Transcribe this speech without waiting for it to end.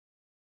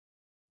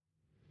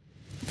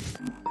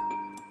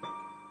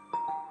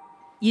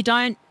You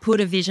don't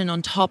put a vision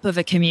on top of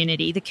a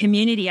community. The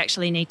community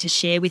actually need to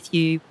share with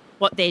you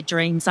what their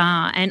dreams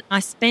are. And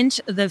I spent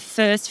the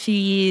first few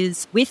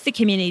years with the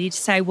community to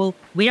say, well,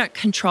 we don't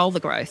control the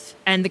growth,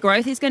 and the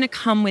growth is going to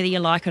come whether you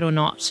like it or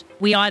not.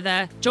 We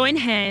either join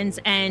hands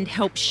and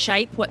help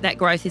shape what that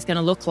growth is going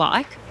to look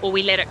like, or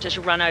we let it just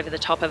run over the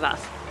top of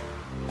us.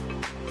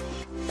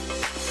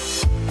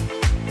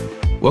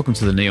 Welcome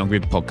to the Neon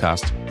Grid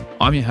podcast.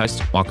 I'm your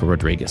host, Michael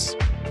Rodriguez.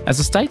 As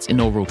the state's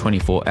inaugural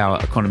 24-hour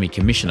economy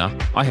commissioner,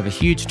 I have a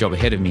huge job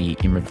ahead of me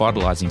in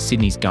revitalising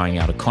Sydney's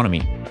going-out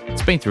economy.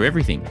 It's been through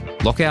everything: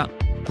 lockout,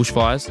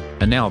 bushfires,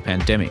 and now a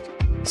pandemic.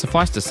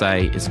 Suffice to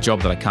say, it's a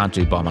job that I can't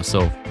do by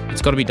myself.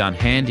 It's got to be done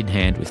hand in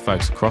hand with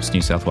folks across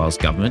New South Wales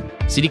government,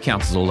 city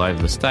councils all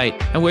over the state,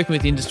 and working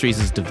with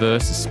industries as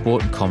diverse as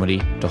sport and comedy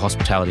to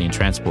hospitality and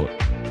transport.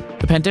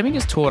 The pandemic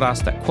has taught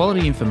us that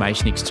quality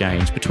information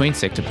exchange between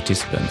sector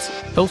participants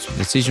helps with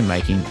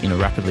decision-making in a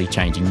rapidly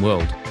changing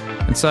world.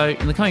 And so,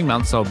 in the coming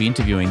months, I'll be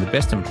interviewing the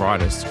best and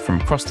brightest from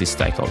across this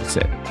stakeholder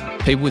set.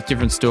 People with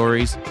different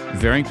stories,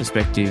 varying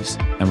perspectives,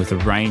 and with a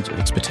range of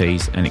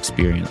expertise and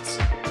experience.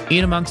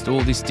 In amongst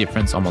all this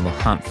difference, I'm on the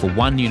hunt for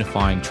one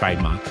unifying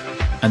trademark,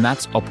 and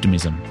that's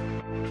optimism.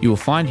 You will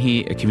find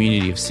here a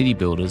community of city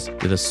builders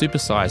with a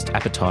supersized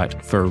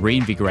appetite for a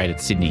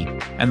reinvigorated Sydney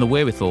and the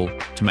wherewithal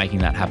to making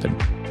that happen.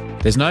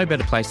 There's no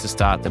better place to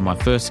start than my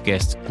first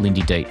guest,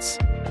 Lindy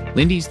Deitz.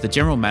 Lindy's the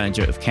General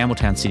Manager of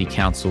Campbelltown City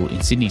Council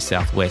in Sydney's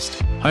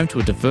southwest, home to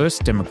a diverse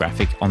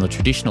demographic on the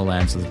traditional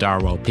lands of the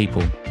Dharawal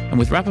people. And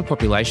with rapid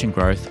population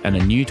growth and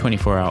a new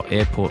 24-hour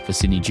airport for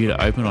Sydney due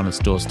to open on its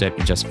doorstep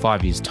in just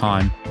 5 years'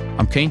 time,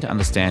 I'm keen to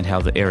understand how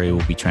the area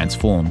will be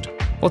transformed,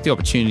 what the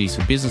opportunities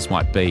for business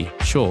might be,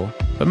 sure,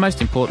 but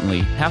most importantly,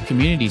 how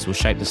communities will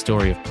shape the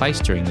story of place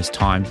during this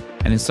time,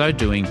 and in so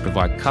doing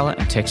provide colour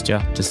and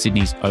texture to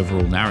Sydney's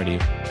overall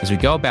narrative as we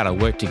go about our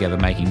work together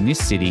making this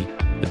city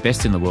the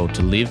best in the world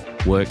to live,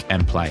 work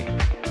and play.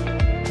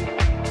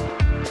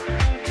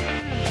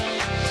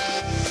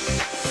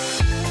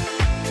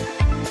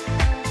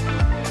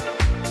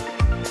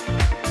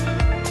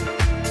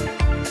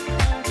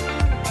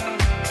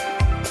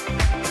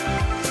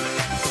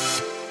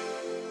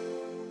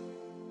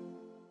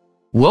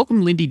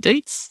 Welcome, Lindy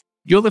Deitz.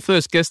 You're the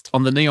first guest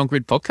on the Neon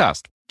Grid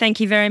podcast.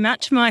 Thank you very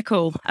much,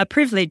 Michael. A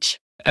privilege.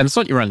 And it's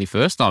not your only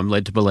first, I'm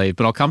led to believe,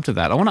 but I'll come to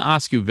that. I want to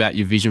ask you about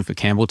your vision for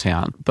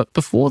Campbelltown. But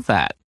before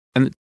that,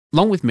 and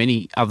along with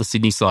many other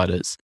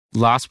Sydney-siders,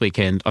 last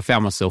weekend I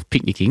found myself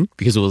picnicking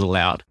because it was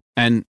allowed,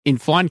 and in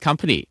fine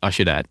company, I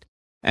should add.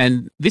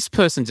 And this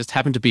person just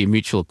happened to be a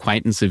mutual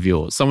acquaintance of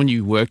yours, someone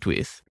you worked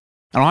with.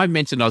 And I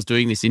mentioned I was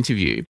doing this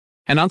interview,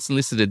 and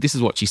unsolicited, this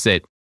is what she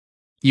said: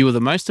 "You are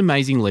the most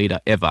amazing leader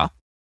ever,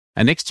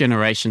 a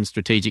next-generation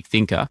strategic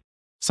thinker,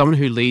 someone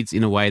who leads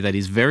in a way that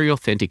is very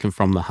authentic and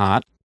from the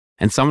heart,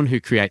 and someone who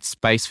creates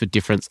space for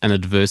difference and a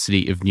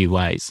diversity of new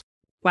ways."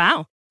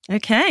 Wow.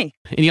 Okay.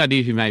 Any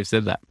idea who may have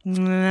said that?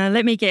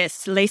 Let me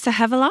guess. Lisa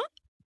Havilah?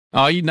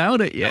 Oh, you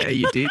nailed it. Yeah,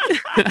 you did.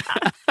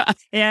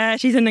 Yeah,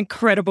 she's an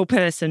incredible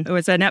person. It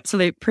was an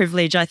absolute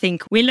privilege. I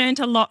think we learnt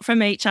a lot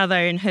from each other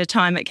in her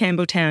time at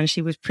Campbelltown.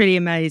 She was pretty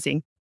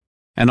amazing.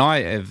 And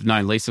I have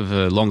known Lisa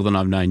for longer than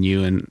I've known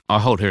you, and I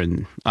hold her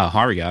in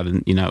high regard.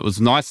 And, you know, it was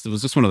nice. It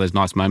was just one of those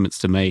nice moments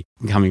to me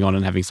coming on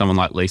and having someone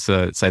like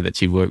Lisa say that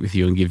she'd worked with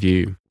you and give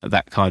you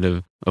that kind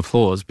of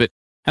applause.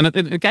 And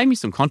it gave me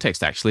some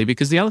context, actually,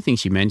 because the other thing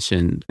she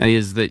mentioned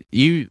is that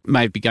you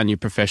may have begun your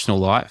professional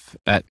life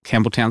at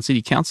Campbelltown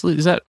City Council.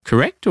 Is that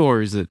correct,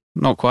 or is it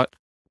not quite?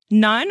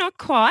 No, not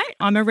quite.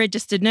 I'm a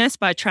registered nurse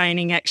by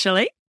training,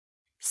 actually.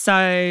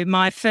 So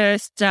my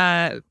first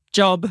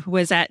job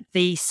was at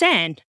the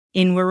SAN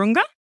in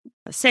Wahroonga.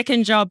 The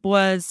second job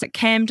was at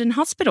Camden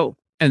Hospital.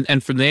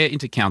 And from there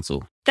into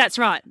council? That's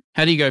right.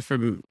 How do you go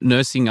from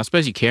nursing, I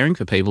suppose you're caring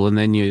for people, and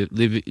then you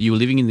were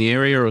living in the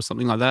area or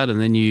something like that,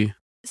 and then you...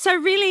 So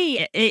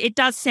really, it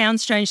does sound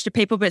strange to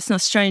people, but it's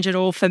not strange at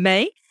all for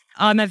me.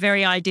 I'm a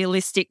very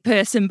idealistic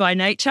person by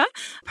nature.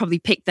 Probably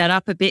picked that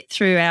up a bit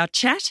through our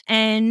chat.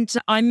 And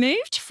I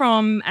moved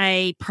from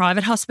a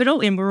private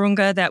hospital in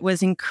Wahroonga that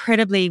was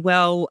incredibly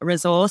well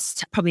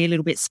resourced, probably a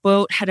little bit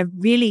spoilt, had a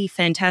really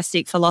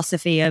fantastic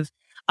philosophy of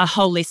a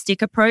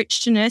holistic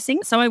approach to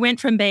nursing. So I went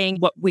from being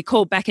what we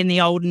called back in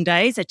the olden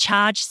days a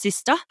charge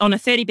sister on a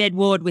 30-bed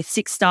ward with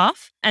 6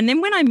 staff. And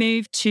then when I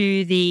moved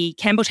to the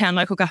Campbelltown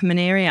local government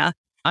area,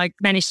 I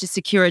managed to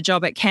secure a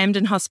job at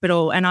Camden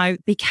Hospital, and I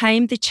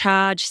became the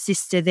charge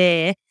sister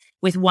there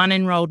with 1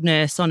 enrolled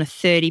nurse on a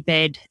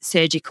 30-bed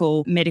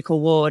surgical medical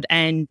ward.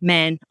 And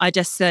man, I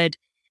just said,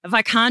 if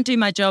I can't do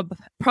my job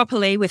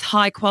properly with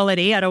high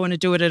quality, I don't want to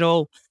do it at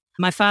all.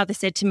 My father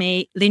said to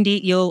me,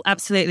 "Lindy, you'll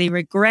absolutely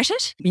regret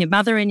it. Your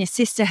mother and your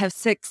sister have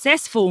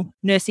successful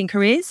nursing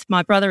careers.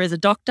 My brother is a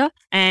doctor."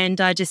 And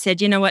I just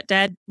said, "You know what,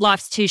 Dad,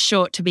 life's too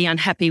short to be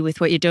unhappy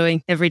with what you're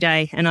doing every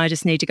day, and I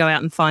just need to go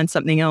out and find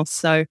something else."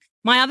 So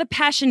my other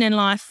passion in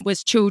life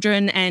was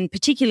children, and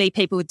particularly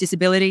people with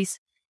disabilities.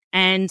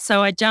 And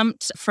so I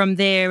jumped from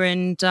there,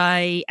 and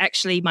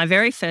my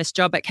very first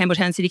job at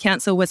Campbelltown City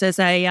Council was as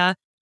a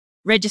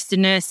registered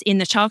nurse in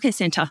the childcare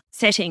centre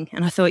setting.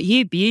 And I thought,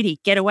 you beauty,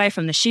 get away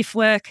from the shift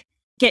work,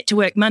 get to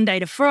work Monday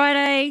to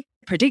Friday,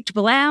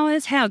 predictable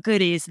hours. How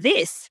good is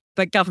this?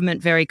 But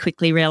government very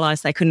quickly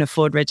realised they couldn't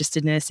afford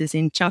registered nurses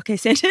in childcare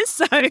centres.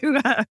 So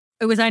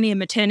it was only a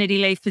maternity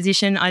leave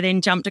position. I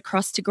then jumped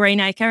across to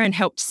Greenacre and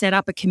helped set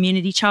up a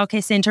community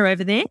childcare centre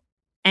over there.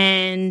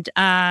 And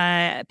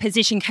a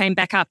position came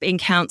back up in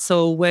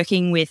council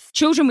working with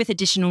children with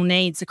additional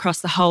needs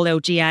across the whole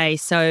LGA.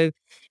 So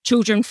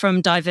children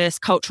from diverse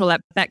cultural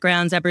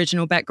backgrounds,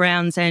 Aboriginal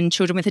backgrounds, and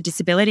children with a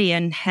disability,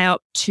 and how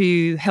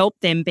to help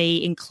them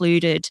be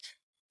included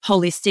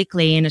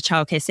holistically in a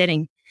childcare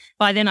setting.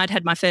 By then, I'd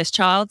had my first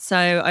child,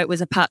 so it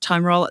was a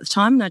part-time role at the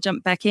time, and I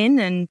jumped back in.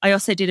 And I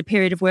also did a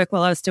period of work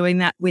while I was doing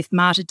that with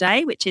Mater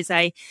Dei, which is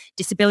a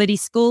disability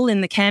school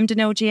in the Camden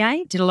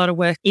LGA. Did a lot of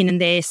work in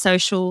their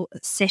social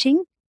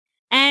setting.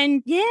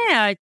 And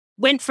I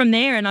went from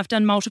there, and I've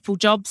done multiple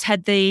jobs,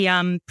 had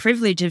the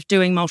privilege of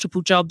doing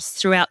multiple jobs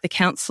throughout the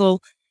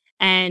council.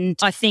 And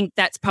I think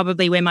that's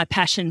probably where my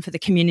passion for the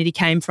community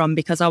came from,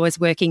 because I was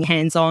working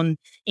hands-on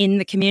in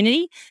the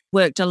community,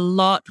 worked a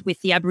lot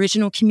with the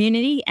Aboriginal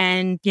community.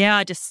 And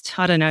I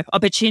don't know,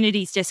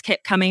 opportunities just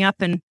kept coming up,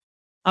 and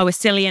I was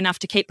silly enough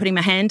to keep putting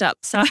my hand up.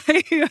 So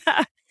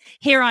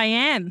here I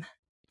am.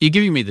 You're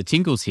giving me the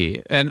tingles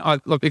here. And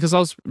because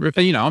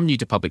I'm new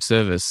to public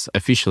service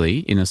officially,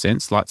 in a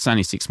sense, like it's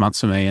only 6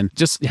 months for me. And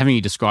just having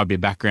you describe your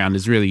background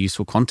is really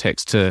useful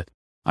context to,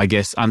 I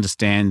guess,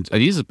 understand.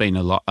 It has been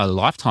a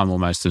lifetime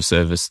almost of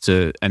service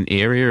to an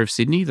area of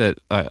Sydney that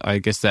I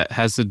guess that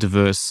has a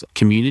diverse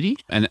community.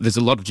 And there's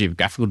a lot of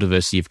geographical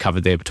diversity you've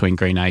covered there between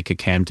Greenacre,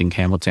 Camden,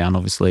 Campbelltown,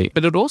 obviously.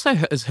 But it also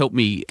has helped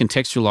me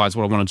contextualise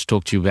what I wanted to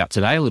talk to you about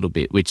today a little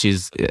bit, which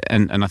is,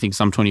 and I think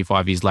some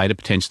 25 years later,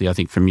 potentially, I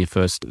think from your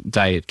first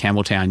day at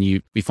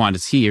Campbelltown, we find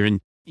us here. And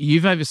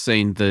you've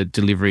overseen the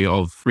delivery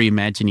of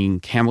Reimagining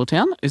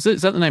Campbelltown. Is that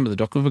the name of the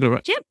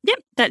document? Yep,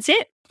 that's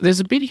it. There's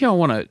a bit here I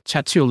want to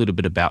chat to you a little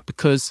bit about,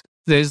 because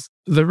there's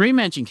the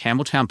Reimagining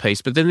Campbelltown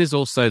piece, but then there's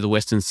also the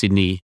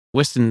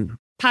Western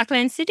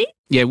Parkland City?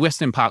 Yeah,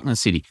 Western Parkland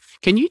City.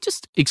 Can you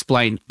just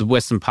explain the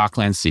Western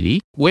Parkland City?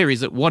 Where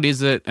is it? What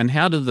is it? And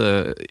how do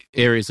the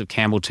areas of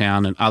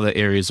Campbelltown and other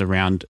areas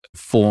around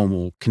form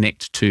or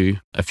connect to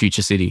a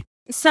future city?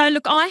 So,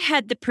 look, I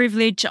had the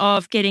privilege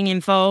of getting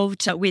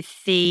involved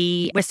with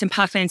the Western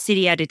Parkland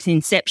City at its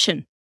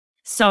inception.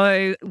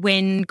 So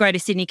when Greater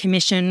Sydney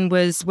Commission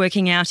was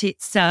working out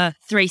its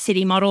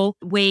three-city model,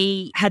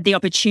 we had the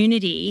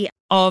opportunity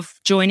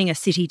of joining a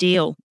city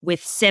deal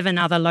with 7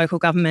 other local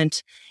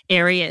government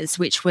areas,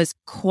 which was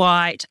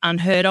quite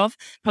unheard of.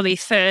 Probably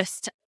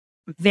first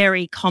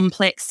very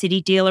complex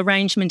city deal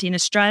arrangement in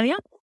Australia.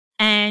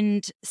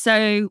 And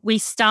so we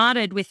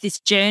started with this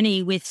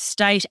journey with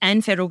state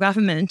and federal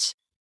government,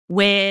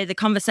 where the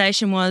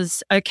conversation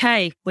was,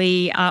 okay,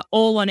 we are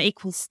all on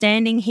equal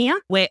standing here.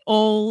 We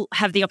all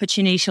have the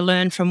opportunity to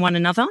learn from one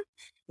another.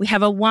 We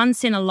have a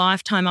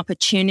once-in-a-lifetime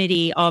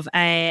opportunity of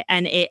a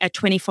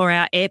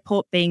 24-hour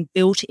airport being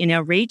built in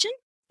our region.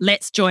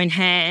 Let's join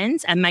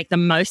hands and make the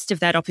most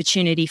of that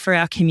opportunity for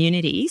our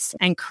communities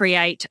and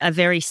create a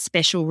very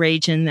special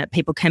region that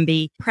people can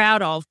be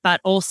proud of, but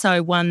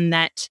also one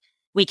that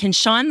we can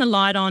shine the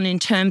light on in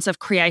terms of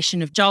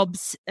creation of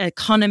jobs,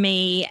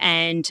 economy,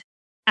 and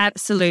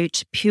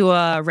absolute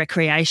pure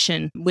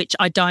recreation, which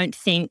I don't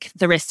think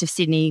the rest of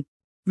Sydney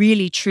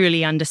really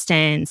truly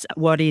understands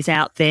what is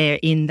out there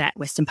in that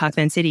Western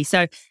Parkland City.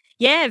 So,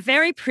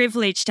 very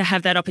privileged to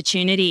have that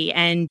opportunity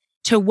and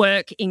to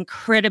work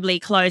incredibly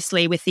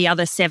closely with the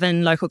other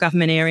 7 local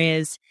government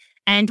areas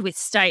and with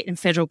state and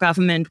federal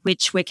government,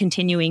 which we're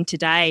continuing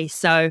today.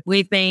 So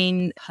we've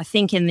been, I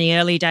think in the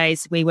early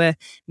days, we were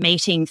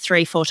meeting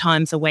 3-4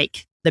 times a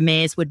week. The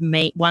mayors would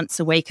meet once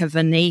a week of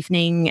an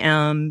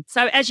evening.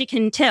 So as you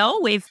can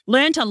tell, we've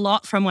learnt a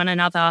lot from one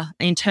another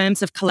in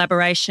terms of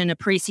collaboration,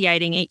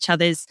 appreciating each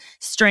other's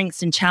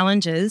strengths and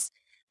challenges,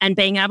 and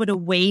being able to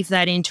weave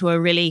that into a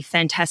really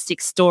fantastic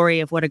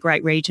story of what a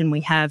great region we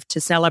have to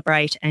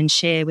celebrate and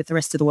share with the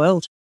rest of the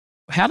world.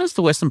 How does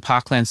the Western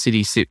Parkland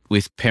City sit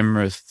with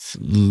Penrith,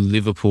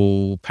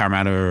 Liverpool,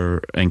 Parramatta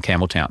and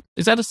Campbelltown?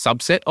 Is that a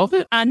subset of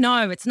it?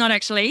 No, it's not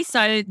actually.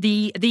 So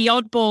the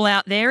oddball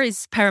out there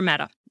is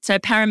Parramatta. So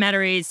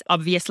Parramatta is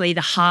obviously the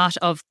heart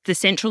of the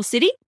central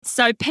city.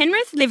 So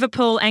Penrith,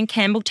 Liverpool and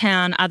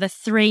Campbelltown are the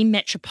 3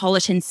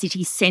 metropolitan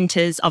city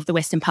centres of the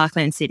Western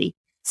Parkland City.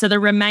 So the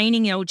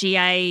remaining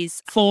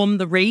LGAs form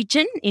the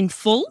region in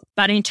full,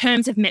 but in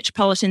terms of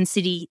metropolitan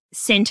city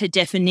centre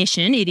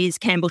definition, it is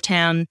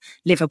Campbelltown,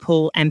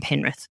 Liverpool and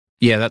Penrith.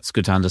 Yeah, that's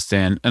good to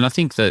understand. And I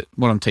think that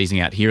what I'm teasing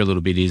out here a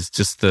little bit is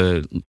just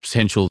the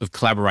potential of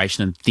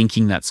collaboration and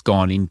thinking that's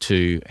gone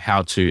into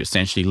how to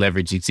essentially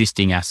leverage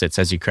existing assets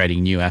as you're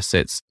creating new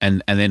assets,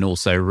 and then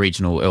also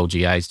regional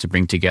LGAs to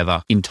bring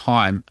together in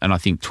time. And I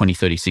think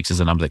 2036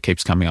 is a number that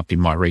keeps coming up in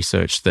my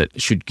research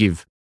that should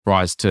give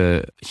rise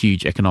to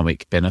huge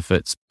economic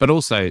benefits, but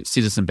also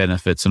citizen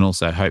benefits and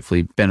also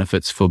hopefully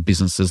benefits for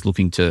businesses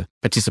looking to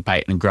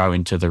participate and grow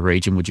into the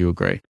region. Would you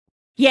agree?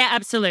 Yeah,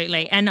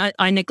 absolutely. And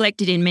I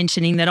neglected in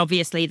mentioning that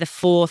obviously the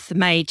fourth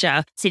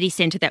major city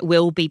centre that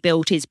will be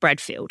built is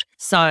Bradfield.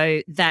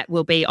 So that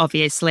will be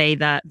obviously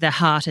the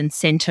heart and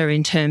centre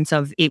in terms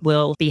of it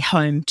will be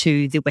home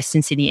to the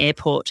Western Sydney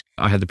Airport.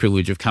 I had the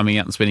privilege of coming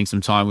out and spending some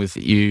time with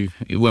you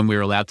when we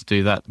were allowed to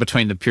do that,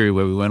 between the period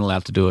where we weren't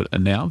allowed to do it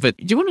and now. But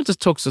do you want to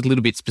just talk to us a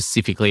little bit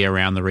specifically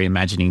around the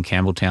Reimagining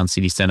Campbelltown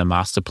City Centre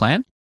Master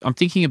Plan? I'm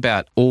thinking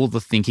about all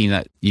the thinking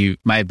that you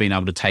may have been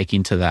able to take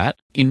into that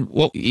in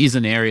what is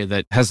an area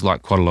that has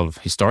like quite a lot of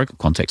historical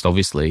context,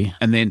 obviously.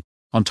 And then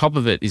on top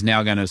of it is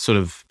now going to sort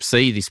of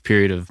see this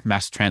period of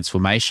mass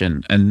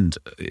transformation. And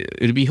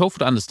it'd be helpful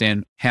to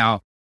understand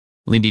how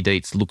Lindy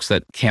Deitz looks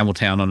at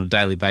Campbelltown on a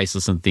daily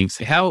basis and thinks,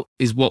 how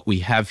is what we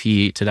have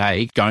here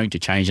today going to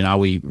change, and are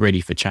we ready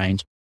for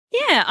change?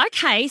 Yeah,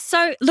 okay.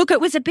 So look,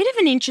 it was a bit of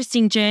an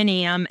interesting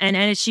journey. And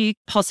as you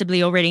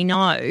possibly already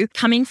know,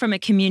 coming from a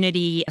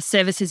community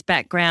services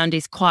background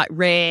is quite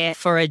rare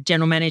for a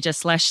general manager /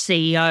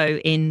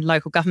 CEO in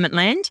local government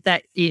land.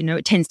 That,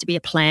 it tends to be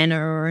a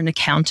planner or an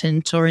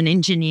accountant or an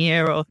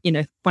engineer or,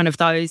 one of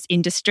those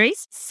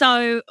industries.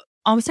 So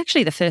I was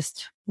actually the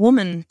first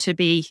woman to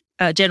be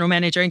a general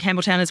manager in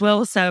Campbelltown as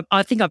well. So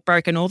I think I've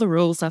broken all the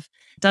rules. I've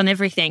done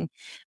everything.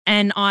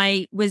 And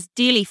I was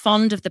dearly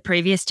fond of the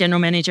previous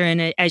general manager.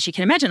 And as you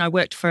can imagine, I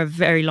worked for a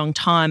very long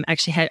time.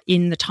 Actually,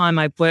 in the time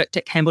I worked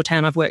at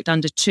Campbelltown, I've worked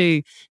under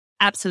two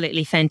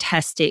absolutely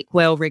fantastic,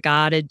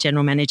 well-regarded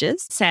general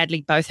managers,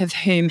 sadly, both of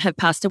whom have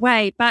passed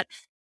away. But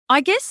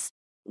I guess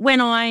when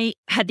I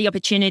had the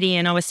opportunity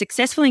and I was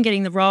successful in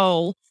getting the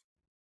role,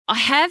 I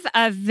have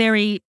a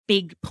very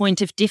big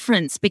point of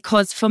difference,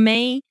 because for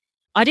me,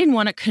 I didn't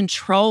want to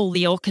control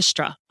the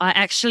orchestra. I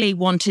actually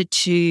wanted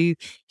to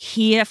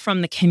hear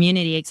from the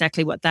community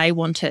exactly what they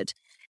wanted.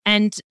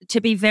 And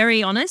to be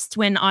very honest,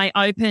 when I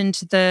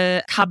opened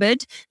the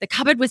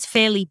cupboard was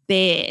fairly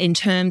bare in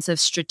terms of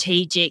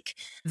strategic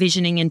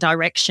visioning and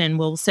direction.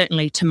 Well,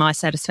 certainly to my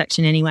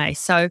satisfaction anyway.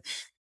 So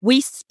we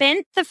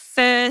spent the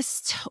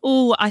first,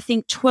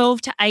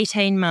 12 to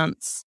 18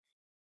 months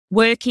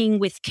working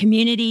with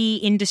community,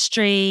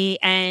 industry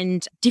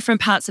and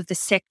different parts of the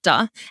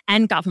sector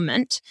and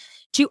government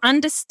to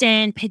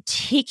understand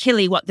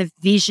particularly what the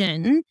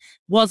vision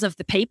was of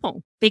the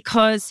people.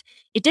 Because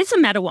it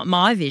doesn't matter what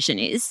my vision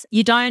is.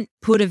 You don't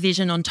put a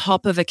vision on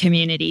top of a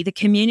community. The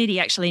community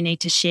actually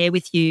need to share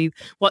with you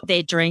what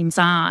their dreams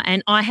are.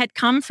 And I had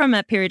come from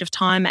a period of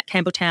time at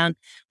Campbelltown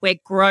where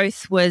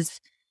growth was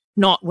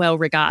not well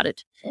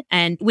regarded.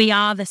 And we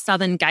are the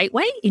southern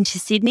gateway into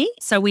Sydney.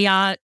 So we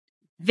are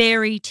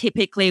very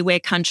typically where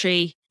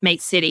country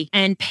meets city.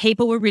 And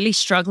people were really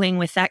struggling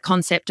with that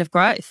concept of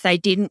growth. They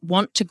didn't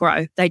want to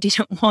grow. They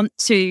didn't want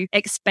to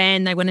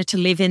expand. They wanted to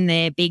live in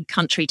their big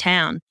country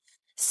town.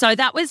 So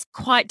that was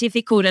quite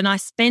difficult. And I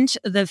spent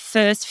the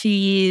first few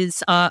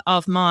years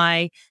of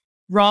my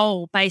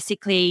role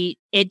basically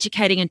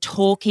educating and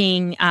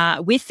talking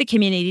with the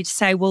community to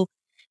say, well,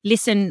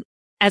 listen,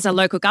 as a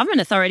local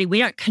government authority, we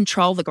don't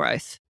control the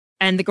growth.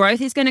 And the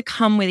growth is going to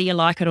come whether you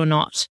like it or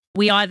not.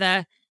 We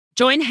either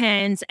join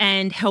hands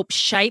and help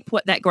shape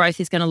what that growth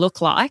is going to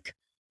look like,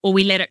 or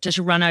we let it just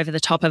run over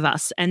the top of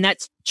us. And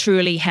that's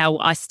truly how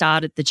I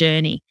started the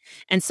journey.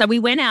 And so we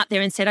went out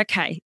there and said,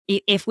 okay,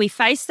 if we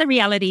face the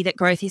reality that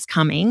growth is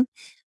coming,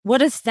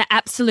 what is the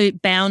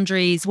absolute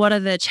boundaries? What are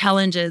the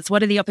challenges?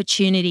 What are the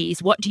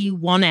opportunities? What do you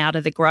want out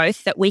of the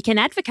growth that we can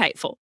advocate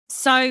for?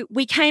 So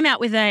we came out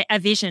with a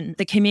vision,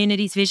 the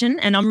community's vision,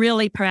 and I'm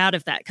really proud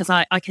of that because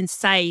I can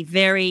say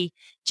very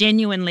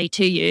genuinely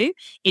to you,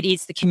 it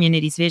is the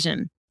community's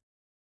vision.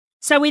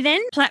 So we then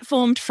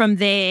platformed from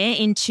there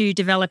into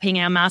developing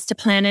our master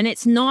plan, and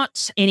it's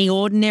not any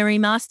ordinary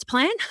master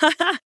plan.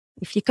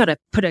 If you've got to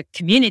put a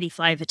community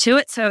flavour to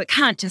it, so it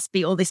can't just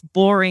be all this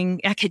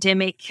boring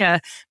academic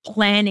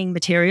planning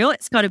material.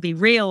 It's got to be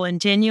real and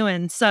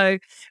genuine. So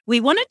we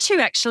wanted to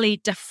actually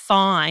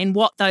define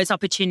what those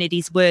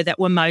opportunities were that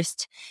were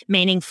most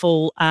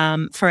meaningful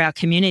for our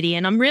community.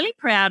 And I'm really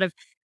proud of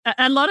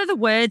a lot of the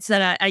words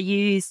that are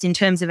used in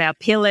terms of our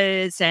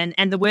pillars and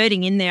the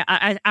wording in there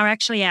are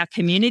actually our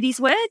community's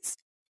words.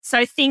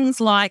 So things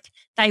like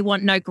they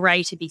want no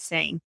grey to be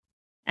seen.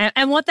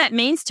 And what that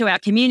means to our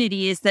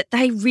community is that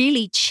they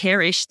really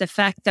cherish the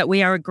fact that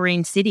we are a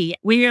green city.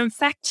 We are, in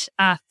fact,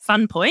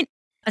 fun point,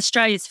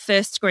 Australia's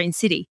first green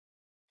city.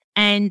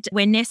 And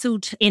we're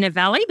nestled in a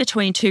valley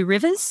between two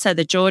rivers, so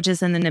the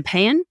Georges and the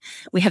Nepean.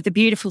 We have the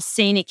beautiful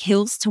scenic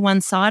hills to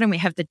one side, and we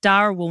have the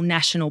Darawal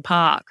National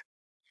Park.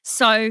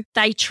 So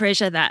they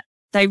treasure that.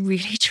 They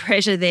really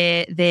treasure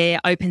their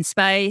open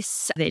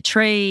space, their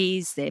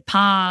trees, their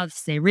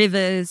paths, their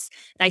rivers.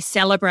 They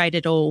celebrate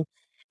it all.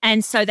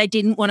 And so they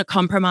didn't want to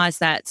compromise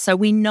that. So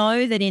we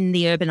know that in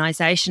the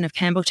urbanisation of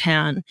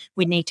Campbelltown,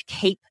 we need to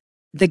keep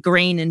the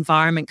green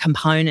environment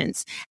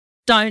components.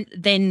 Don't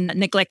then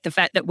neglect the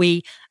fact that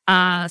we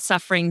are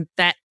suffering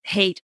that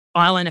heat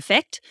island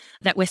effect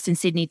that Western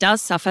Sydney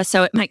does suffer.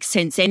 So it makes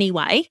sense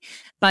anyway,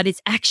 but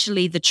it's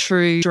actually the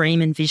true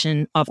dream and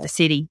vision of the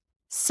city.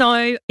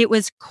 So it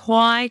was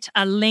quite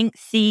a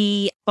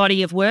lengthy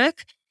body of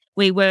work.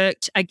 We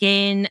worked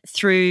again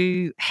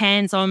through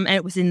hands-on.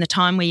 It was in the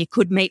time where you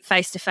could meet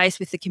face-to-face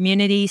with the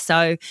community.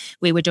 So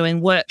we were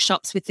doing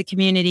workshops with the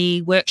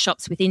community,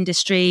 workshops with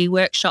industry,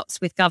 workshops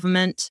with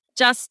government.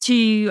 Just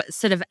to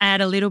sort of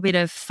add a little bit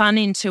of fun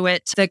into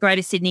it, the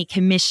Greater Sydney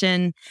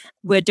Commission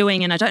were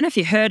doing, and I don't know if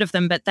you heard of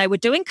them, but they were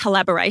doing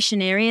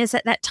collaboration areas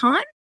at that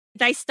time.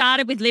 They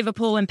started with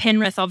Liverpool and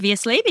Penrith,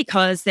 obviously,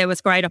 because there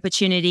was great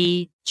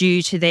opportunity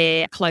due to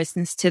their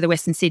closeness to the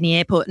Western Sydney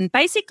Airport. And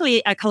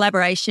basically, a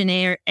collaboration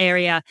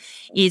area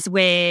is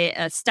where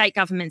a state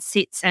government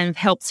sits and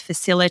helps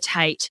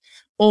facilitate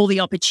all the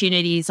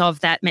opportunities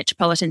of that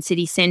metropolitan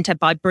city centre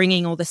by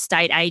bringing all the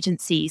state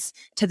agencies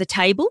to the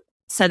table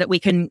so that we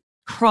can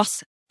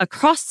cross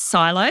across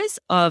silos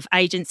of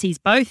agencies,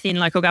 both in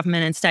local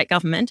government and state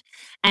government,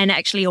 and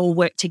actually all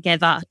work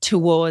together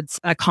towards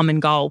a common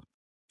goal.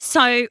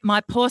 So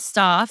my poor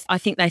staff, I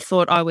think they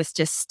thought I was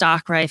just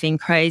stark raving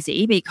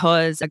crazy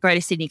because a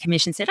Greater Sydney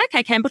Commission said,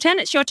 okay, Campbelltown,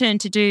 it's your turn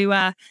to do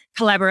a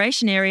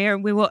collaboration area.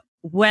 And we were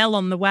well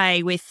on the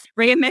way with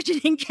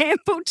reimagining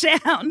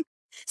Campbelltown.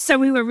 So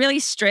we were really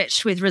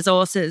stretched with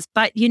resources.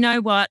 But you know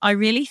what? I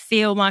really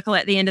feel, Michael,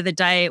 at the end of the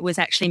day, it was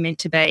actually meant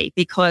to be,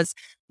 because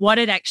what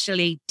it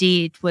actually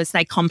did was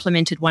they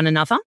complemented one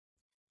another.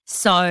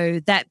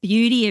 So that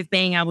beauty of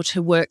being able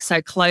to work so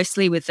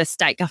closely with the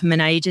state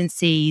government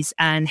agencies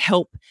and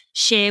help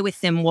share with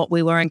them what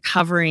we were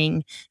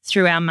uncovering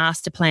through our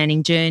master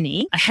planning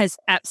journey has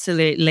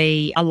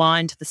absolutely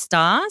aligned the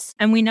stars.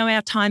 And we know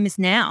our time is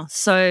now.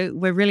 So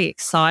we're really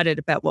excited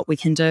about what we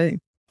can do.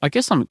 I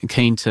guess I'm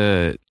keen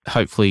to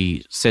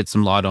hopefully shed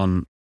some light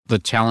on the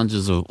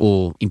challenges of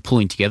in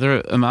pulling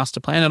together a master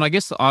plan. And I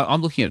guess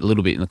I'm looking at it a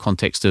little bit in the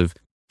context of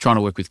trying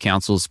to work with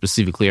councils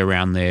specifically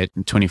around their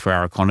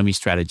 24-hour economy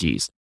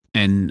strategies.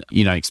 And,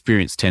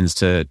 experience tends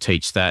to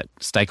teach that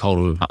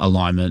stakeholder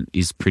alignment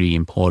is pretty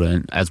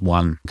important as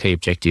one key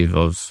objective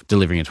of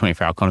delivering a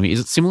 24-hour economy. Is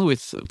it similar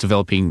with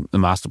developing the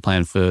master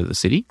plan for the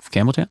city, for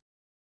Campbelltown?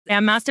 Our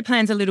master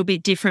plan's a little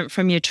bit different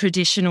from your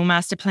traditional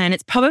master plan.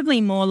 It's probably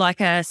more like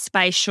a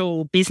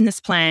spatial business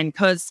plan,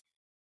 because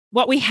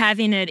what we have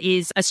in it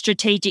is a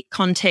strategic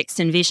context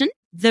and vision.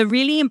 The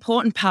really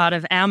important part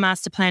of our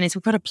master plan is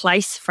we've got a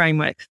place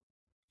framework.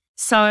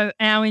 So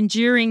our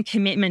enduring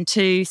commitment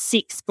to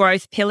 6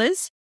 growth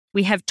pillars,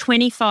 we have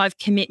 25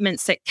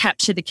 commitments that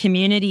capture the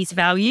community's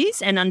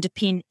values and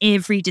underpin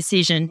every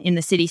decision in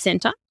the city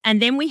centre.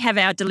 And then we have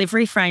our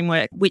delivery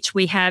framework, which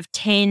we have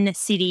 10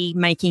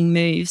 city-making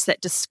moves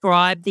that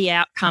describe the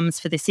outcomes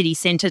for the city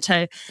centre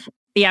to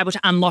be able to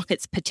unlock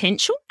its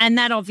potential. And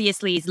that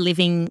obviously is a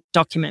living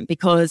document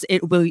because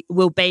it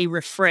will be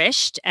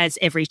refreshed as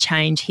every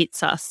change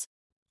hits us.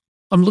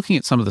 I'm looking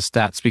at some of the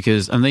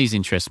stats and these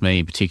interest me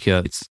in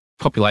particular. It's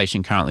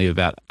population currently of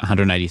about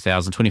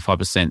 180,000,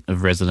 25%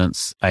 of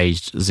residents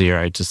aged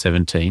 0 to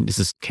 17. This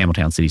is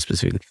Campbelltown City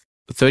specifically.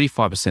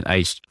 35%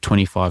 aged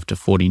 25 to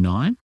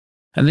 49.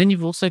 And then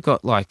you've also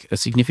got like a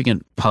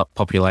significant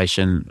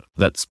population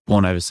that's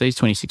born overseas,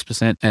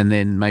 26%, and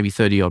then maybe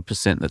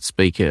 30-odd% that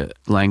speak a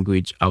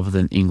language other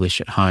than English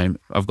at home.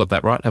 I've got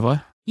that right, have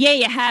I? Yeah,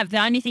 you have.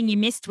 The only thing you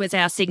missed was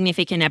our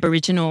significant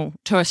Aboriginal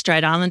Torres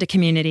Strait Islander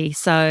community.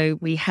 So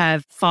we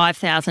have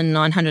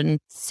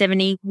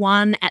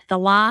 5,971 at the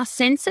last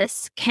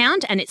census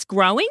count, and it's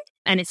growing.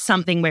 And it's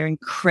something we're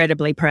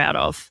incredibly proud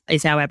of,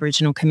 is our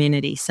Aboriginal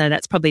community. So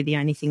that's probably the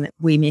only thing that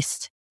we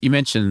missed. You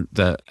mentioned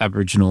the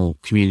Aboriginal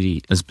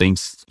community as being,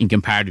 in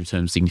comparative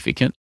terms,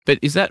 significant, but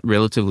is that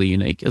relatively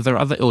unique? Are there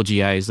other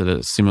LGAs that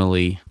are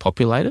similarly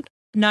populated?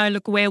 No,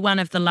 look, we're one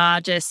of the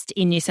largest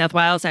in New South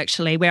Wales,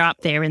 actually. We're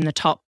up there in the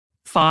top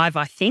 5,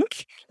 I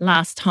think,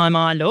 last time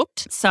I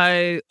looked.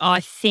 So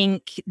I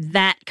think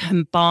that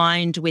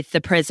combined with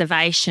the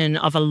preservation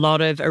of a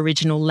lot of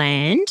original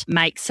land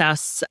makes our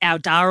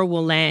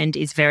Dharawal land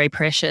is very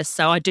precious.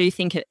 So I do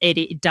think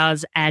it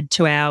does add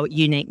to our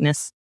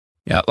uniqueness.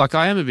 Yeah, like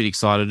I am a bit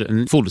excited,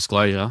 and full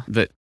disclosure,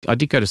 that I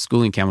did go to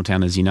school in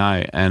Campbelltown, as you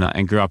know,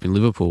 and grew up in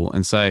Liverpool.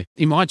 And so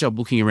in my job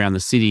looking around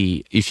the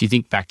city, if you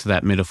think back to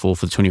that metaphor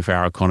for the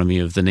 24-hour economy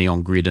of the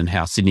neon grid and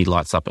how Sydney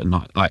lights up at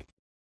night, like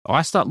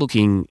I start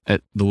looking at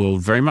the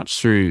world very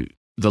much through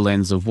the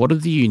lens of what are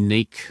the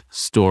unique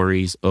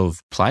stories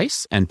of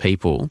place and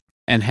people,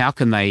 and how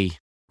can they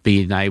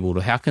be enabled,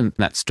 or how can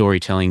that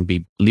storytelling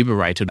be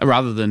liberated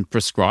rather than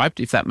prescribed,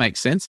 if that makes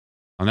sense?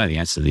 I know the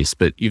answer to this,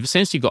 but you've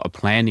essentially got a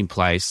plan in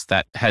place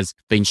that has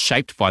been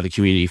shaped by the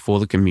community for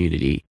the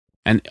community.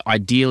 And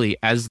ideally,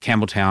 as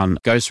Campbelltown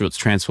goes through its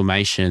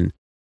transformation,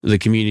 the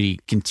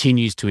community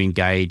continues to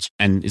engage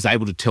and is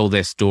able to tell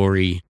their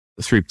story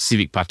through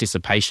civic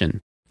participation.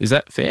 Is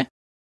that fair?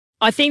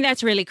 I think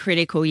that's really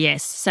critical,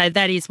 yes. So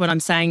that is what I'm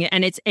saying.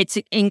 And it's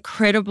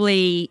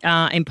incredibly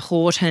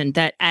important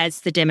that as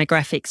the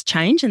demographics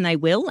change, and they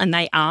will, and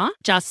they are,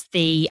 just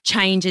the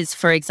changes,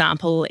 for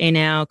example, in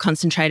our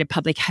concentrated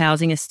public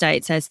housing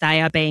estates as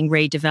they are being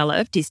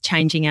redeveloped is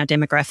changing our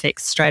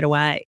demographics straight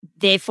away.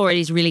 Therefore, it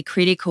is really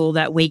critical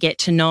that we get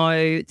to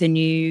know the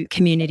new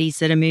communities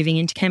that are moving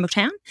into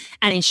Campbelltown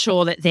and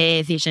ensure that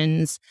their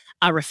visions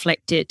are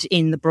reflected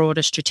in the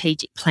broader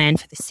strategic plan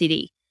for the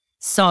city.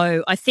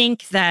 So I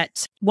think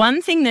that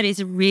one thing that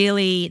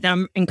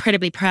I'm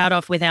incredibly proud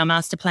of with our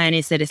master plan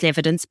is that it's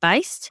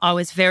evidence-based. I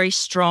was very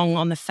strong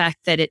on the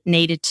fact that it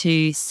needed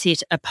to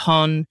sit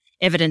upon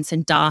evidence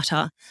and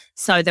data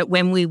so that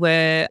when we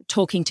were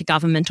talking to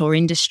government or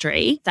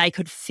industry, they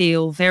could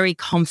feel very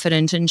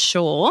confident and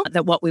sure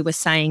that what we were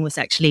saying was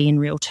actually in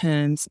real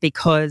terms.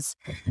 Because,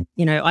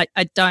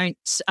 I don't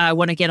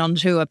want to get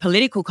onto a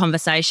political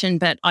conversation,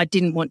 but I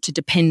didn't want to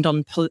depend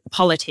on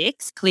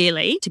politics,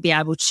 clearly, to be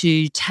able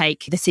to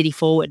take the city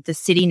forward. The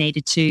city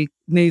needed to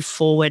move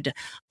forward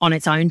on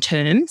its own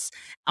terms,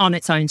 on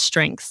its own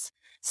strengths.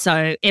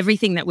 So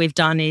everything that we've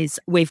done is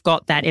we've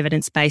got that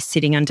evidence base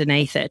sitting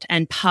underneath it.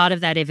 And part of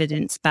that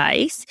evidence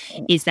base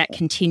is that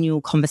continual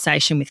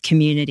conversation with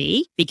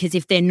community, because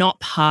if they're not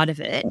part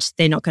of it,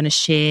 they're not going to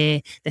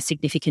share the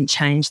significant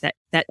change that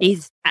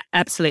is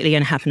absolutely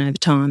going to happen over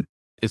time.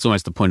 It's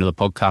almost the point of the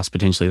podcast,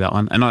 potentially, that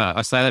one. And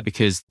I say that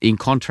because in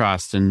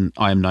contrast, and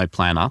I am no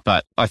planner,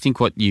 but I think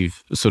what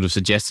you've sort of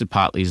suggested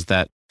partly is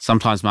that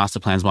sometimes master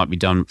plans might be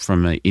done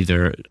from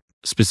either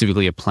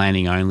specifically a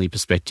planning only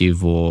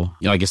perspective or,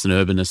 I guess, an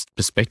urbanist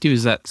perspective.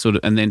 Is that sort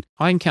of, and then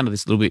I encounter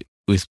this a little bit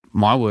with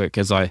my work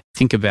as I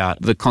think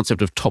about the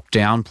concept of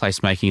top-down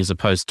placemaking as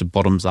opposed to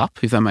bottoms-up,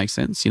 if that makes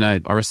sense. I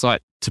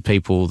recite to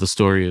people the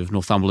story of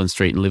Northumberland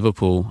Street in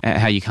Liverpool,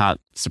 how you can't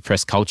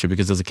suppress culture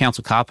because there's a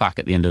council car park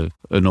at the end of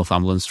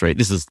Northumberland Street.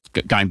 This is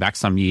going back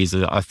some years.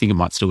 I think it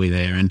might still be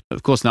there. And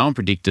of course, no one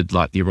predicted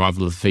the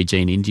arrival of the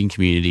Fijian Indian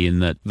community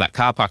and that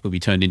car park would be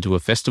turned into a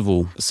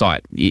festival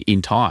site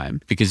in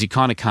time, because you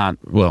kind of can't,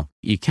 well,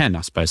 you can,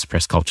 I suppose,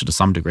 suppress culture to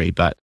some degree,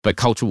 but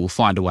culture will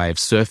find a way of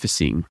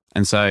surfacing.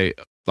 And so,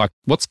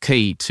 what's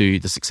key to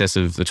the success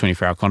of the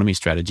 24-hour economy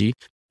strategy,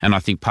 and I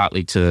think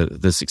partly to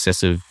the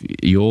success of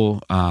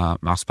your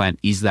master plan,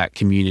 is that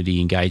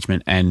community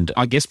engagement and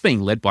I guess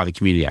being led by the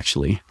community,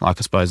 actually. I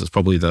suppose that's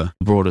probably the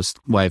broadest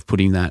way of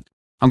putting that.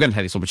 I'm going to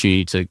take this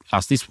opportunity to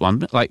ask this one,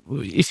 but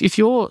if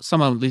you're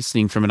someone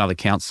listening from another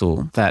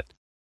council that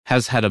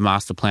has had a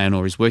master plan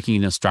or is working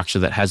in a structure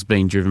that has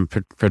been driven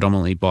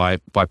predominantly by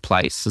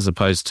place as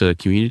opposed to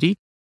community,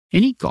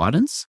 any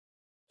guidance?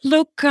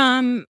 Look,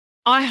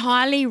 I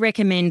highly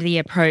recommend the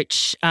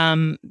approach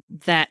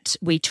that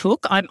we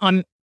took.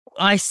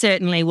 I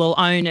certainly will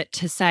own it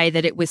to say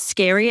that it was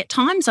scary at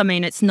times. I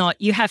mean, it's not,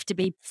 you have to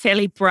be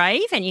fairly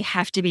brave and you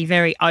have to be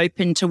very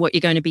open to what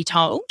you're going to be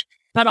told.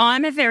 But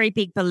I'm a very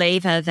big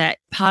believer that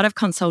part of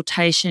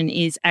consultation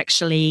is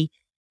actually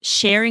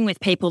sharing with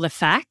people the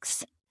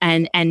facts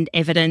and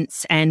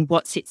evidence and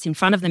what sits in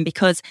front of them.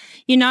 Because,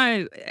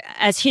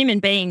 as human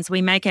beings,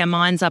 we make our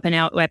minds up and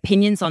our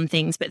opinions on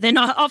things, but they're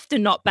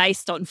often not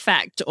based on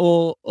fact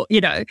or.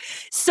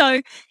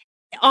 So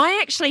I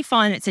actually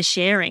find it's a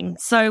sharing.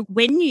 So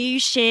when you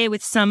share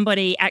with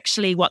somebody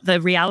actually what the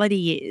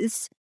reality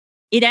is,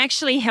 it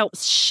actually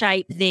helps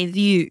shape their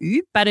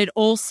view, but it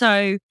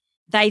also,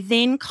 they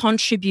then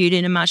contribute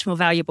in a much more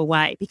valuable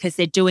way because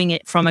they're doing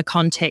it from a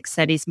context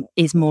that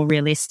is more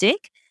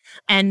realistic.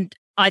 And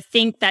I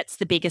think that's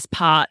the biggest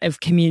part of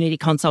community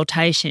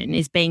consultation,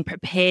 is being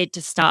prepared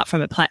to start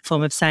from a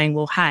platform of saying,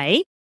 well,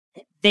 hey,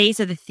 these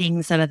are the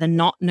things that are the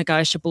not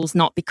negotiables,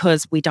 not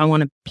because we don't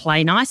want to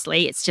play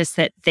nicely. It's just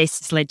that this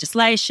is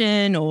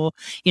legislation or,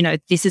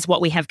 this is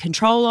what we have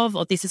control of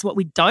or this is what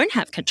we don't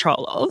have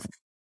control of.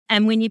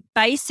 And when you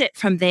base it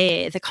from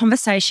there, the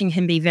conversation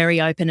can be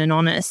very open and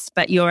honest,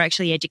 but you're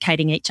actually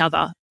educating each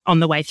other on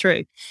the way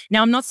through.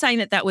 Now, I'm not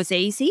saying that was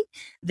easy.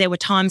 There were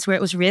times where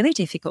it was really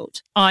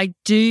difficult. I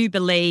do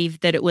believe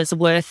that it was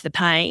worth the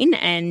pain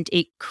and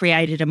it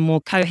created a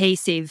more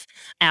cohesive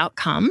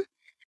outcome.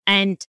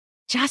 And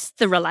just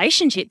the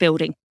relationship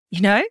building,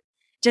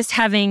 just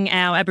having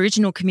our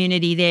Aboriginal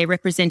community there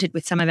represented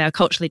with some of our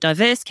culturally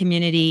diverse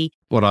community.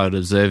 What I would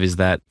observe is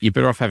that you're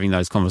better off having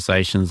those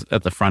conversations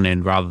at the front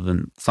end rather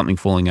than something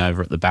falling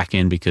over at the back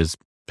end because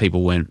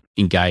people weren't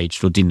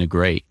engaged or didn't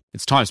agree.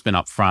 It's time spent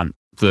up front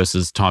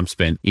versus time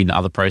spent in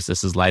other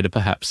processes later,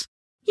 perhaps.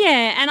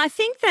 Yeah, and I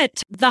think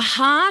that the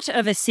heart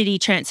of a city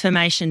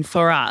transformation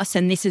for us,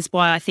 and this is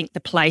why I think the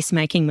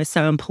placemaking was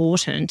so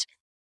important,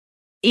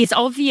 is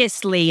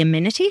obviously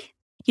amenity.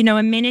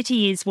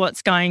 Amenity is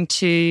what's going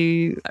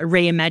to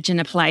reimagine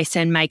a place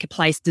and make a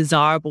place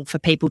desirable for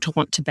people to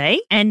want to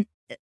be. And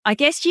I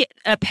guess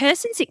a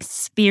person's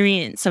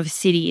experience of a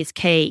city is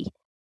key.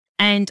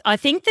 And I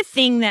think the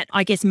thing that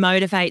I guess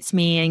motivates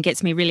me and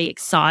gets me really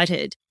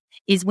excited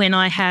is when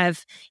I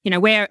have,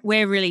 we're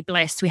really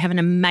blessed. We have an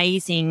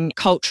amazing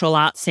cultural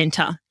arts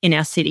centre in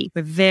our city.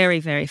 We're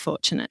very, very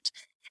fortunate.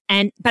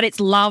 But it's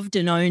loved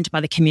and owned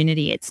by the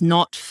community. It's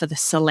not for the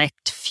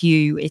select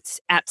few. It's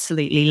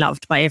absolutely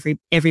loved by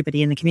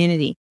everybody in the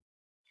community.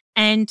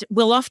 And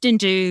we'll often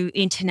do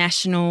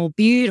international,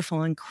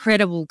 beautiful,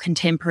 incredible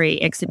contemporary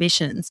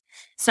exhibitions.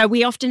 So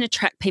we often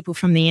attract people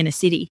from the inner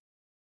city.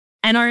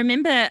 And I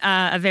remember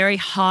a very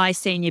high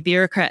senior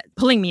bureaucrat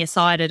pulling me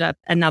aside at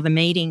another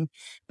meeting,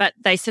 but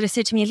they sort of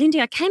said to me,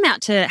 Lindy, I came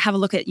out to have a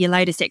look at your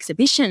latest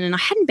exhibition and I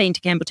hadn't been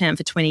to Campbelltown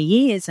for 20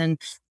 years and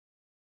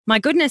my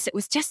goodness, it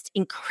was just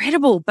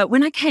incredible. But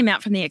when I came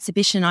out from the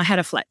exhibition, I had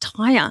a flat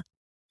tire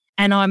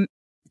and I'm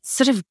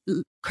sort of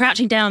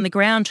crouching down on the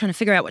ground trying to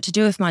figure out what to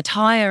do with my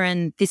tire.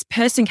 And this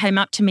person came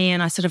up to me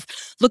and I sort of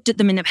looked at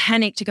them in a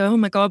panic to go, oh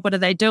my God, what are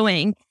they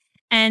doing?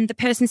 And the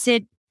person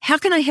said, how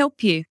can I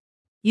help you?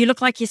 You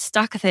look like you're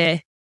stuck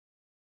there.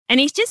 And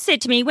he just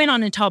said to me, he went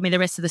on and told me the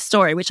rest of the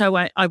story, which I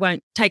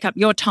won't take up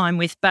your time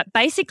with. But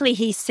basically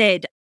he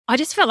said, I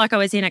just felt like I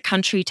was in a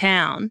country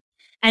town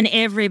and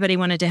everybody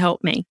wanted to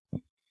help me.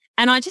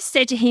 And I just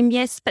said to him,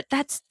 yes, but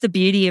that's the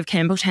beauty of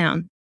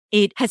Campbelltown.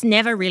 It has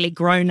never really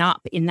grown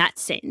up in that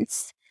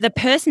sense. The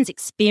person's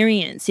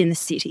experience in the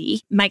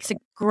city makes a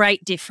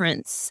great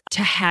difference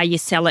to how you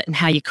sell it and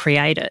how you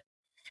create it.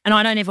 And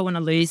I don't ever want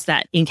to lose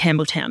that in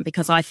Campbelltown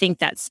because I think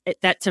that's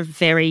a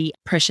very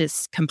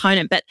precious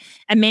component. But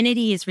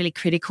amenity is really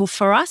critical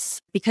for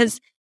us because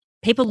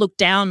people look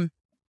down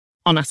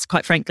on us,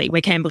 quite frankly.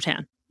 We're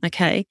Campbelltown,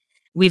 okay?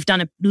 We've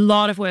done a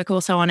lot of work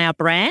also on our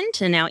brand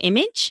and our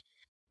image.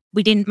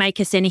 We didn't make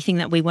us anything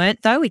that we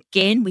weren't, though.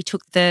 Again, we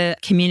took the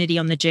community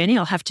on the journey.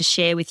 I'll have to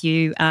share with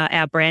you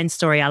our brand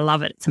story. I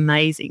love it. It's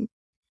amazing.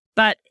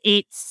 But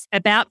it's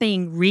about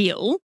being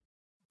real,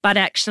 but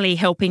actually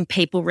helping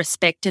people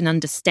respect and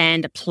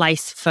understand a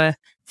place for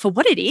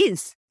what it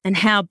is and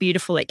how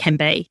beautiful it can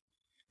be,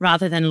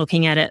 rather than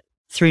looking at it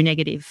through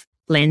negative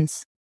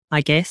lens,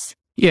 I guess.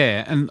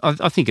 Yeah, and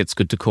I think it's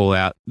good to call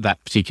out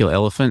that particular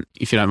elephant,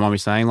 if you don't mind me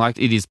saying. Like,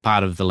 it is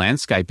part of the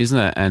landscape, isn't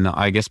it? And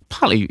I guess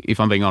partly, if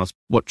I'm being honest,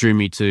 what drew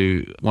me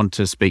to want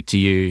to speak to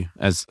you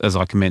as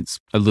I commence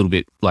a little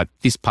bit like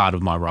this part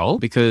of my role,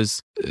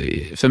 because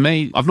for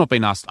me, I've not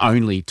been asked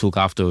only to look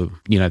after,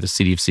 the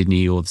city of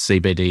Sydney or the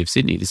CBD of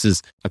Sydney. This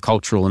is a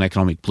cultural and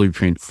economic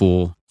blueprint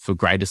for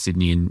Greater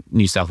Sydney and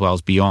New South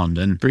Wales beyond,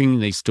 and bringing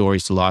these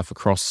stories to life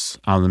across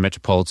the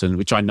metropolitan,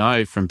 which I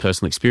know from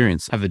personal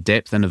experience have a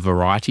depth and a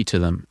variety to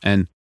them.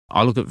 And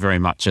I look at it very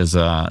much as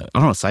I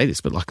don't want to say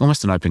this, but like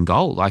almost an open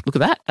goal. Like, look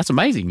at that. That's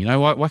amazing.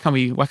 Why can't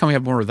we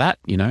have more of that?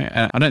 And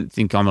I don't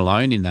think I'm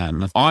alone in that.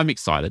 And I'm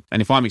excited.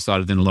 And if I'm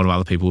excited, then a lot of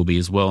other people will be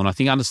as well. And I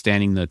think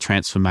understanding the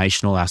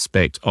transformational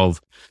aspect of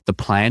the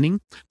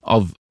planning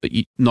of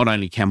not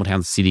only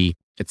Campbelltown City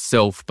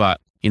itself,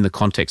 but in the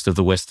context of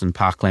the Western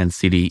Parkland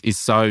City is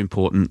so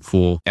important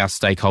for our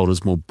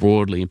stakeholders more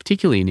broadly, and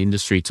particularly in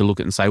industry, to look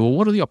at and say, well,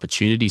 what are the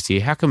opportunities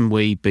here? How can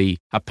we be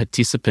a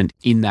participant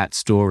in that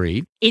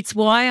story? It's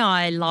why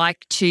I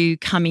like to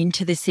come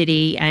into the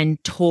city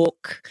and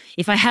talk.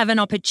 If I have an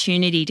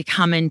opportunity to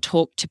come and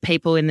talk to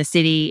people in the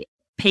city,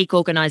 peak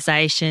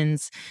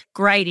organisations,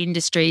 great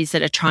industries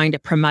that are trying to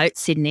promote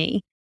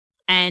Sydney,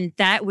 and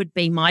that would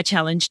be my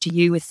challenge to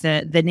you with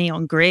the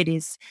neon grid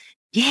is,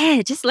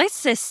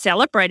 let's just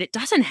celebrate. It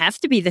doesn't have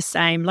to be the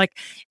same. Like,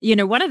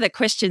 one of the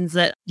questions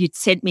that you'd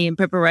sent me in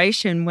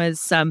preparation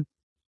was,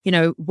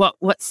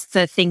 what's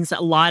the things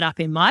that light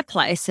up in my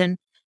place? And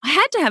I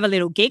had to have a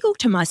little giggle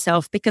to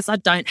myself because I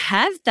don't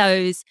have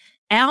those.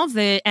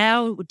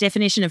 Our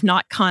definition of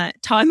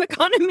nighttime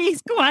economy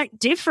is quite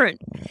different,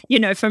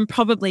 from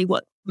probably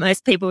what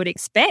most people would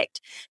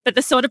expect. But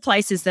the sort of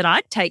places that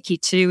I'd take you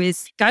to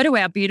is go to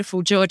our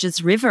beautiful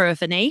Georges River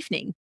of an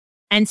evening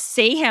and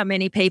see how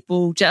many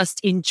people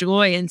just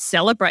enjoy and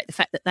celebrate the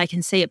fact that they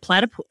can see a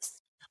platypus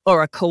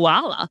or a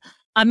koala.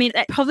 I mean,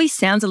 that probably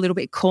sounds a little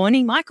bit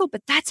corny, Michael,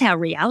 but that's our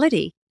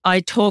reality. I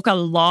talk a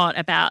lot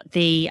about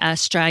the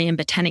Australian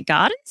Botanic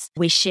Gardens.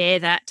 We share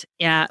that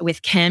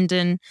with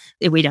Camden.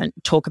 We don't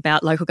talk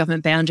about local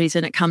government boundaries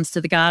when it comes to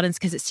the gardens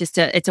because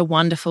it's a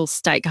wonderful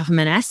state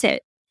government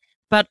asset.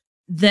 But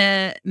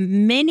the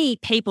many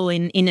people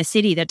in a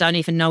city that don't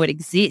even know it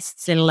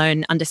exists, let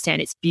alone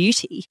understand its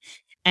beauty.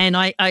 And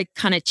I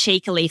kind of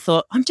cheekily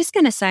thought, I'm just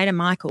going to say to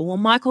Michael, well,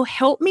 Michael,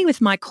 help me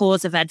with my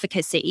cause of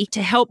advocacy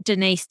to help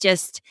Denise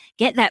just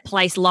get that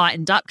place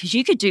lightened up, because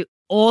you could do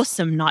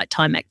awesome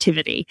nighttime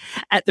activity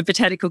at the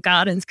Botanical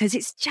Gardens because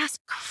it's just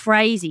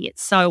crazy.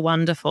 It's so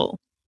wonderful.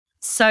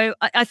 So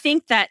I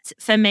think that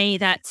for me,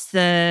 that's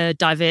the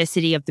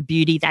diversity of the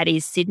beauty that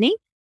is Sydney.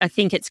 I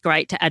think it's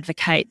great to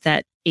advocate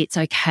that it's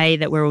okay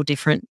that we're all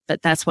different,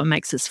 but that's what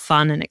makes us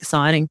fun and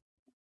exciting.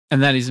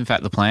 And that is, in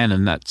fact, the plan.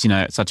 And that's,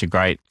 it's such a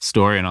great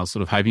story. And I was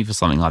sort of hoping for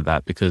something like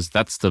that because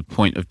that's the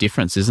point of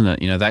difference, isn't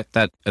it?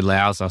 That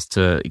allows us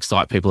to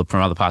excite people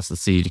from other parts of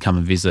the city to come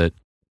and visit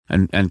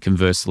and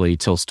conversely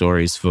tell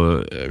stories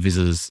for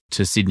visitors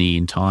to Sydney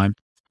in time,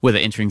 whether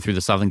entering through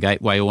the Southern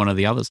Gateway or one of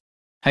the others.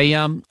 Hey,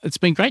 it's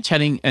been great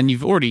chatting, and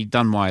you've already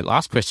done my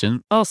last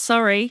question. Oh,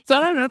 sorry.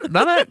 No.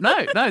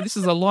 This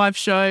is a live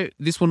show.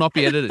 This will not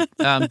be edited.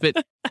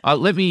 But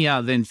let me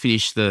then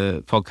finish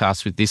the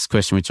podcast with this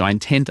question, which I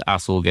intend to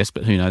ask all guests,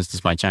 but who knows,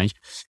 this may change.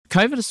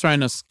 COVID has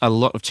thrown us a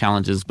lot of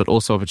challenges, but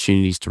also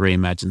opportunities to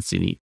reimagine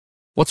Sydney.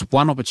 What's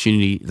one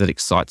opportunity that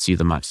excites you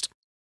the most?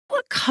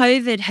 What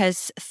COVID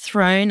has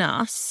thrown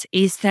us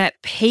is that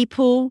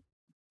people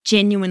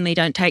genuinely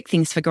don't take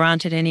things for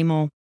granted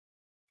anymore.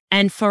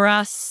 And for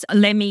us,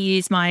 let me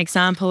use my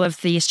example of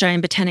the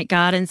Australian Botanic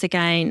Gardens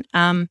again.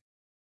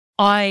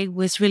 I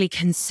was really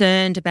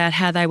concerned about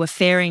how they were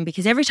faring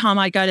because every time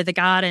I go to the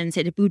gardens,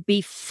 it would be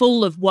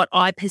full of what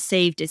I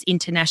perceived as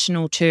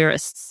international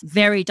tourists,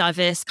 very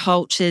diverse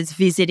cultures,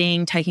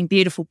 visiting, taking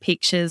beautiful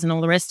pictures and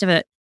all the rest of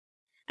it.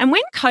 And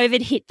when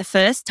COVID hit the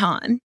first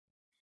time,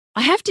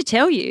 I have to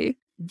tell you,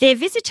 their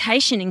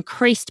visitation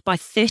increased by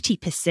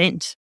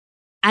 30%.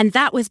 And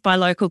that was by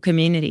local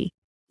community,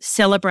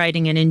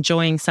 celebrating and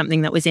enjoying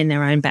something that was in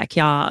their own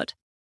backyard.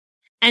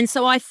 And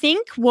so I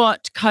think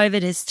what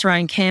COVID has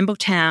thrown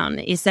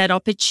Campbelltown is that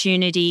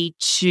opportunity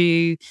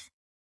to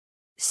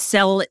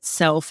sell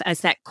itself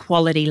as that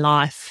quality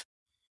life,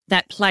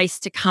 that place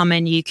to come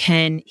and you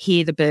can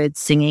hear the birds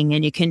singing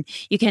and you can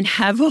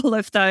have all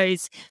of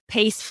those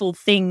peaceful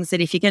things that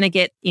if you're going to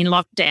get in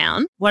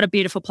lockdown, what a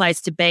beautiful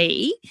place to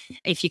be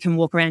if you can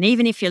walk around.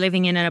 Even if you're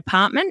living in an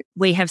apartment,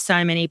 we have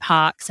so many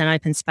parks and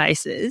open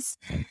spaces.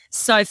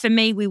 So for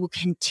me, we will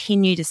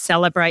continue to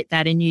celebrate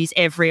that and use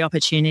every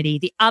opportunity.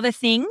 The other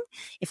thing,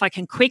 if I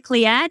can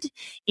quickly add,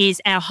 is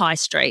our high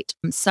street.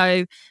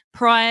 So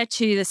prior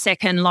to the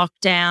second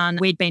lockdown,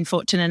 we'd been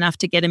fortunate enough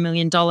to get $1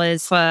 million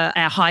for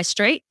our high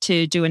street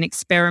to do an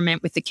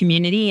experiment with the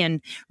community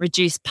and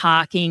reduce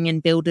parking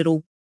and build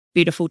little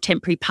beautiful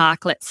temporary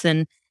parklets.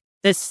 And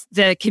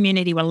the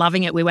community were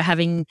loving it. We were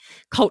having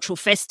cultural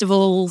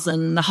festivals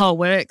and the whole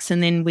works,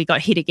 and then we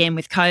got hit again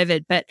with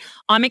COVID. But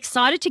I'm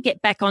excited to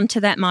get back onto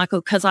that,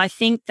 Michael, because I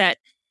think that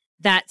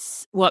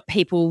that's what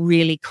people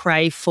really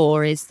crave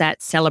for, is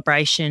that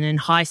celebration and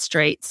high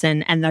streets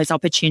and those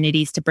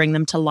opportunities to bring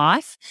them to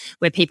life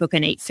where people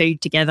can eat food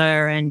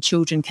together and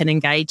children can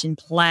engage in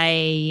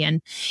play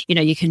and,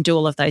 you can do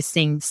all of those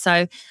things.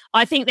 So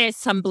I think there's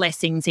some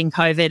blessings in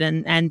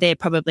COVID and they're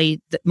probably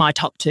my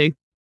top two.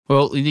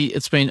 Well, Lindy,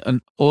 it's been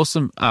an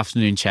awesome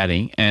afternoon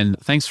chatting, and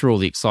thanks for all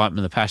the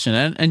excitement, the passion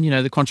and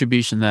the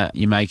contribution that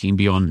you're making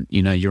beyond,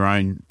 your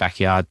own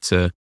backyard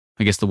to,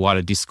 I guess, the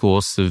wider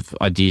discourse of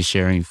idea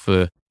sharing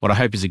for what I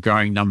hope is a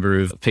growing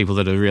number of people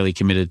that are really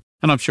committed.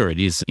 And I'm sure it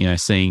is,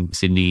 seeing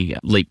Sydney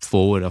leap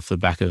forward off the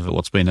back of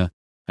what's been a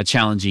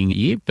challenging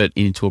year, but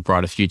into a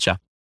brighter future.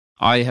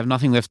 I have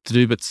nothing left to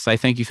do but to say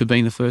thank you for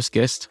being the first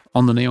guest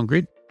on the Neon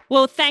Grid.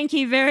 Well, thank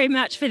you very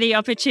much for the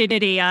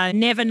opportunity. I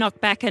never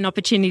knock back an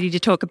opportunity to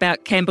talk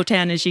about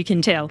Campbelltown, as you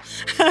can tell.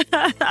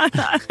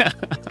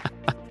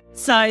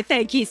 So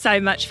thank you so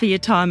much for your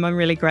time. I'm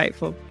really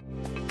grateful.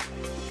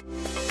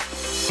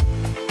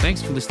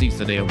 Thanks for listening to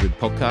the Neon Grid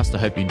podcast. I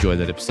hope you enjoyed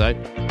that episode.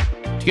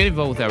 To get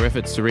involved with our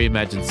efforts to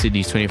reimagine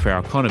Sydney's 24-hour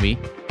economy,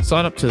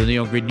 sign up to the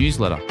Neon Grid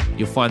newsletter.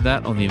 You'll find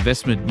that on the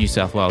Investment New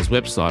South Wales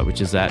website,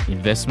 which is at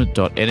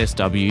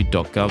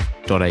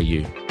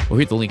investment.nsw.gov.au, or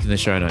hit the link in the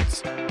show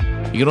notes.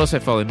 You can also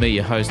follow me,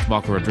 your host,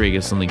 Michael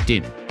Rodriguez, on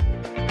LinkedIn.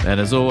 And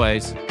as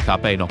always,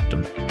 carpe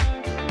noctem.